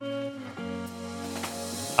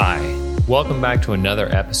Hi, welcome back to another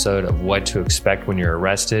episode of What to Expect When You're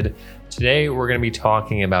Arrested. Today, we're going to be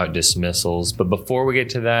talking about dismissals, but before we get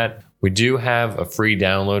to that, we do have a free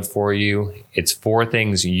download for you. It's 4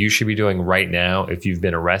 things you should be doing right now if you've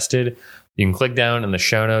been arrested. You can click down in the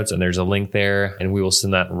show notes and there's a link there, and we will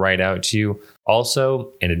send that right out to you.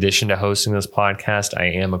 Also, in addition to hosting this podcast, I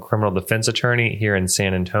am a criminal defense attorney here in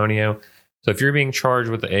San Antonio. So if you're being charged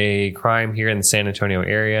with a crime here in the San Antonio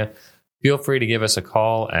area, feel free to give us a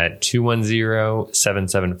call at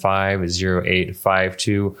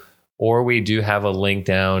 210-775-0852, or we do have a link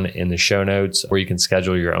down in the show notes where you can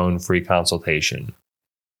schedule your own free consultation.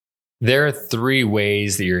 There are 3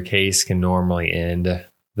 ways that your case can normally end.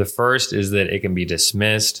 The first is that it can be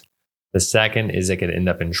dismissed. The second is it could end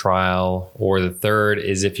up in trial. Or the third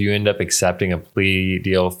is if you end up accepting a plea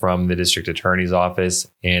deal from the district attorney's office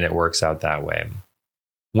and it works out that way.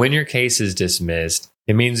 When your case is dismissed,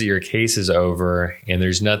 it means that your case is over and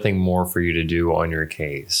there's nothing more for you to do on your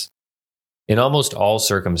case. In almost all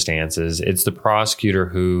circumstances, it's the prosecutor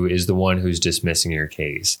who is the one who's dismissing your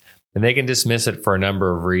case. And they can dismiss it for a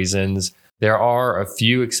number of reasons. There are a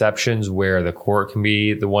few exceptions where the court can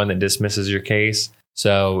be the one that dismisses your case.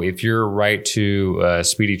 So if your right to a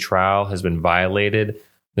speedy trial has been violated,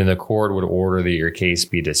 then the court would order that your case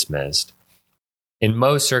be dismissed. In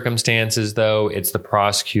most circumstances, though, it's the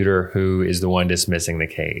prosecutor who is the one dismissing the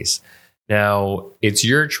case. Now, it's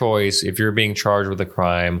your choice if you're being charged with a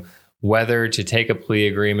crime, whether to take a plea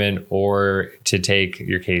agreement or to take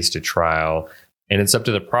your case to trial. And it's up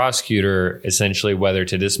to the prosecutor, essentially, whether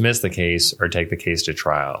to dismiss the case or take the case to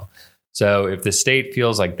trial. So if the state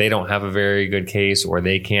feels like they don't have a very good case or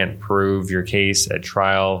they can't prove your case at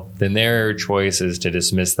trial, then their choice is to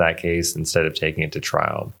dismiss that case instead of taking it to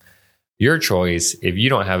trial. Your choice, if you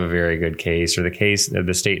don't have a very good case or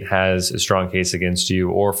the state has a strong case against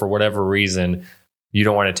you, or for whatever reason, you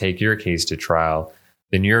don't want to take your case to trial,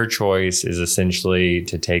 then your choice is essentially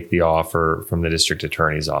to take the offer from the district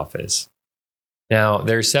attorney's office. Now,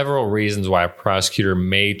 there are several reasons why a prosecutor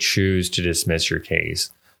may choose to dismiss your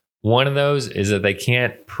case. One of those is that they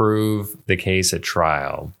can't prove the case at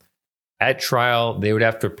trial. At trial, they would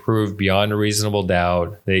have to prove beyond a reasonable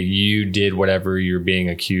doubt that you did whatever you're being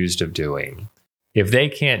accused of doing. If they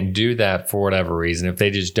can't do that for whatever reason, if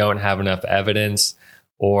they just don't have enough evidence,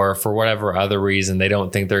 or for whatever other reason, they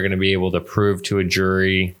don't think they're going to be able to prove to a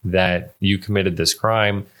jury that you committed this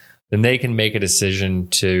crime, then they can make a decision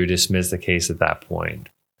to dismiss the case at that point.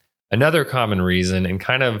 Another common reason, and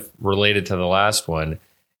kind of related to the last one,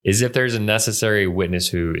 is if there's a necessary witness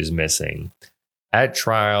who is missing. At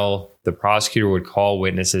trial, the prosecutor would call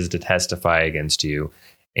witnesses to testify against you,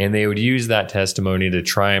 and they would use that testimony to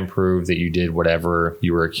try and prove that you did whatever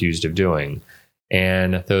you were accused of doing.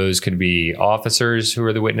 And those could be officers who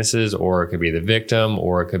are the witnesses, or it could be the victim,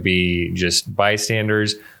 or it could be just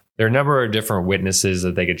bystanders. There are a number of different witnesses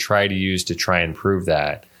that they could try to use to try and prove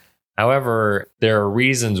that. However, there are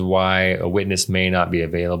reasons why a witness may not be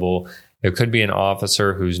available. It could be an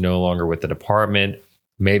officer who's no longer with the department.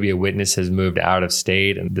 Maybe a witness has moved out of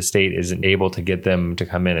state and the state isn't able to get them to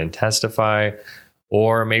come in and testify.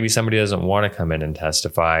 Or maybe somebody doesn't want to come in and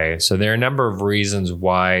testify. So there are a number of reasons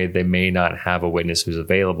why they may not have a witness who's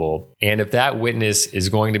available. And if that witness is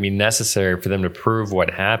going to be necessary for them to prove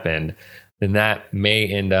what happened, then that may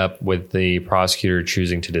end up with the prosecutor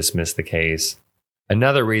choosing to dismiss the case.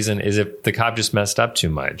 Another reason is if the cop just messed up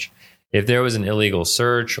too much. If there was an illegal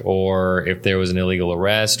search, or if there was an illegal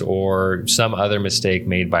arrest, or some other mistake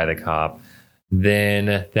made by the cop,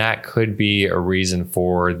 then that could be a reason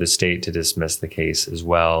for the state to dismiss the case as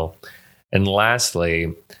well. And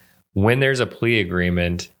lastly, when there's a plea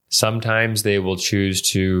agreement, sometimes they will choose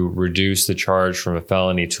to reduce the charge from a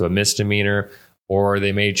felony to a misdemeanor, or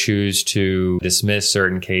they may choose to dismiss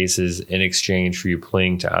certain cases in exchange for you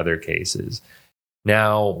pleading to other cases.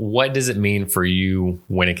 Now, what does it mean for you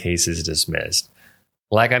when a case is dismissed?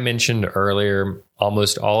 Like I mentioned earlier,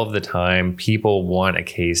 almost all of the time, people want a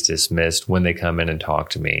case dismissed when they come in and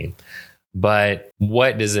talk to me. But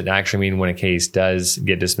what does it actually mean when a case does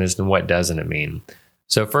get dismissed, and what doesn't it mean?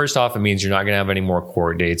 So first off, it means you're not going to have any more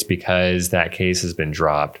court dates because that case has been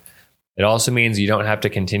dropped. It also means you don't have to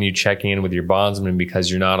continue checking in with your bondsman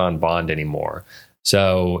because you're not on bond anymore.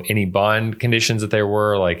 So any bond conditions that there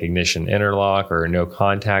were, like ignition interlock or no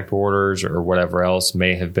contact orders or whatever else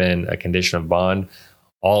may have been a condition of bond,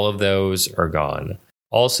 all of those are gone.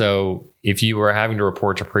 Also, if you were having to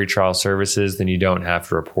report to pretrial services, then you don't have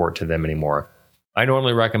to report to them anymore. I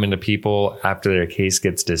normally recommend to people after their case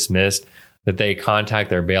gets dismissed that they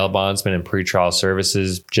contact their bail bondsman and pretrial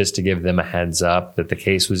services just to give them a heads up that the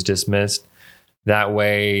case was dismissed. That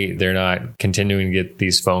way, they're not continuing to get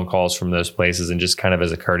these phone calls from those places, and just kind of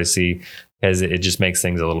as a courtesy, as it just makes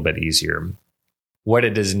things a little bit easier. What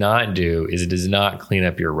it does not do is it does not clean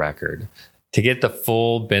up your record. To get the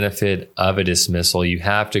full benefit of a dismissal, you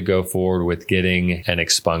have to go forward with getting an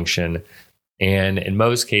expunction. And in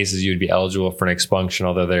most cases, you'd be eligible for an expunction,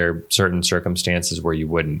 although there are certain circumstances where you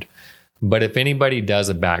wouldn't. But if anybody does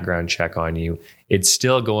a background check on you, it's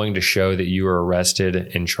still going to show that you were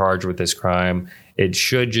arrested and charged with this crime. It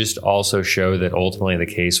should just also show that ultimately the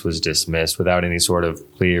case was dismissed without any sort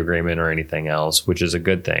of plea agreement or anything else, which is a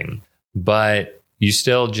good thing. But you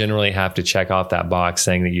still generally have to check off that box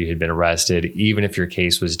saying that you had been arrested, even if your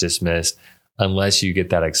case was dismissed, unless you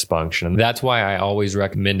get that expunction. And that's why I always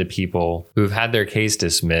recommend to people who've had their case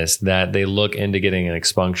dismissed that they look into getting an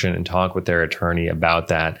expunction and talk with their attorney about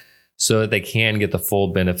that so that they can get the full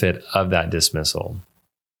benefit of that dismissal.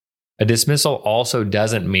 A dismissal also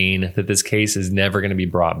doesn't mean that this case is never going to be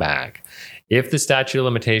brought back. If the statute of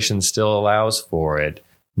limitations still allows for it,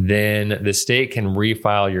 then the state can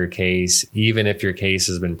refile your case, even if your case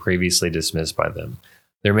has been previously dismissed by them.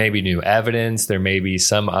 There may be new evidence. There may be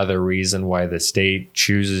some other reason why the state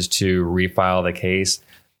chooses to refile the case.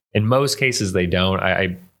 In most cases, they don't.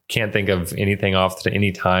 I can't think of anything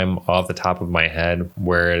any time off the top of my head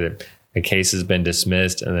where a case has been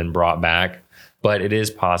dismissed and then brought back, but it is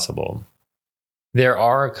possible. There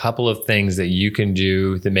are a couple of things that you can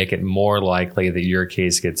do to make it more likely that your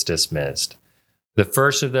case gets dismissed. The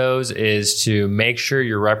first of those is to make sure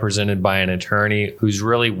you're represented by an attorney who's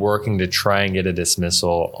really working to try and get a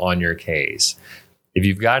dismissal on your case. If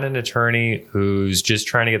you've got an attorney who's just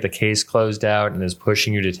trying to get the case closed out and is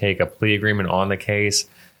pushing you to take a plea agreement on the case,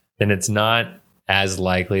 then it's not as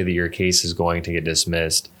likely that your case is going to get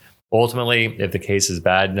dismissed. Ultimately, if the case is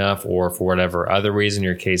bad enough or for whatever other reason,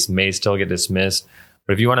 your case may still get dismissed.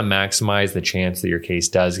 But if you want to maximize the chance that your case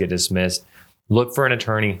does get dismissed, look for an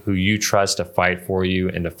attorney who you trust to fight for you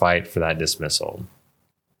and to fight for that dismissal.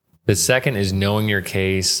 The second is knowing your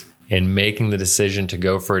case and making the decision to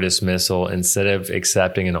go for a dismissal instead of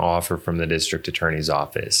accepting an offer from the district attorney's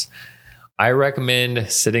office. I recommend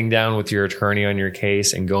sitting down with your attorney on your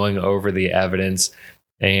case and going over the evidence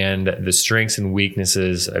and the strengths and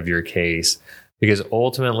weaknesses of your case, because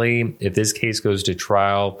ultimately, if this case goes to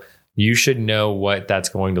trial, you should know what that's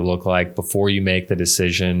going to look like before you make the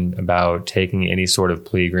decision about taking any sort of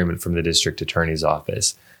plea agreement from the district attorney's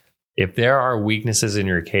office. If there are weaknesses in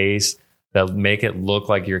your case that make it look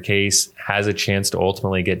like your case has a chance to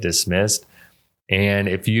ultimately get dismissed, and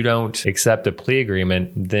if you don't accept a plea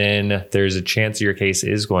agreement, then there's a chance your case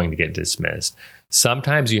is going to get dismissed.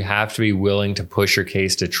 Sometimes you have to be willing to push your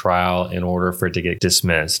case to trial in order for it to get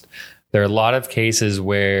dismissed. There are a lot of cases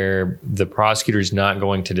where the prosecutor is not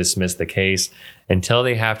going to dismiss the case until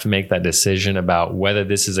they have to make that decision about whether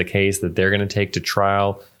this is a case that they're going to take to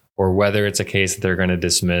trial or whether it's a case that they're going to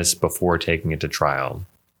dismiss before taking it to trial.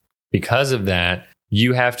 Because of that,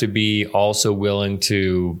 you have to be also willing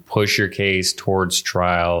to push your case towards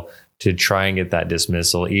trial to try and get that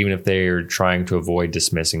dismissal, even if they are trying to avoid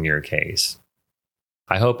dismissing your case.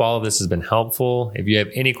 I hope all of this has been helpful. If you have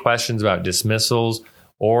any questions about dismissals,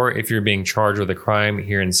 or if you're being charged with a crime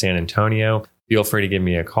here in San Antonio, feel free to give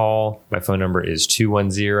me a call. My phone number is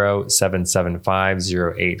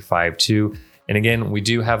 210-775-0852. And again, we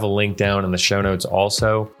do have a link down in the show notes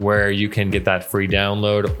also where you can get that free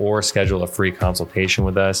download or schedule a free consultation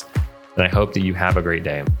with us. And I hope that you have a great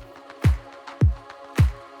day.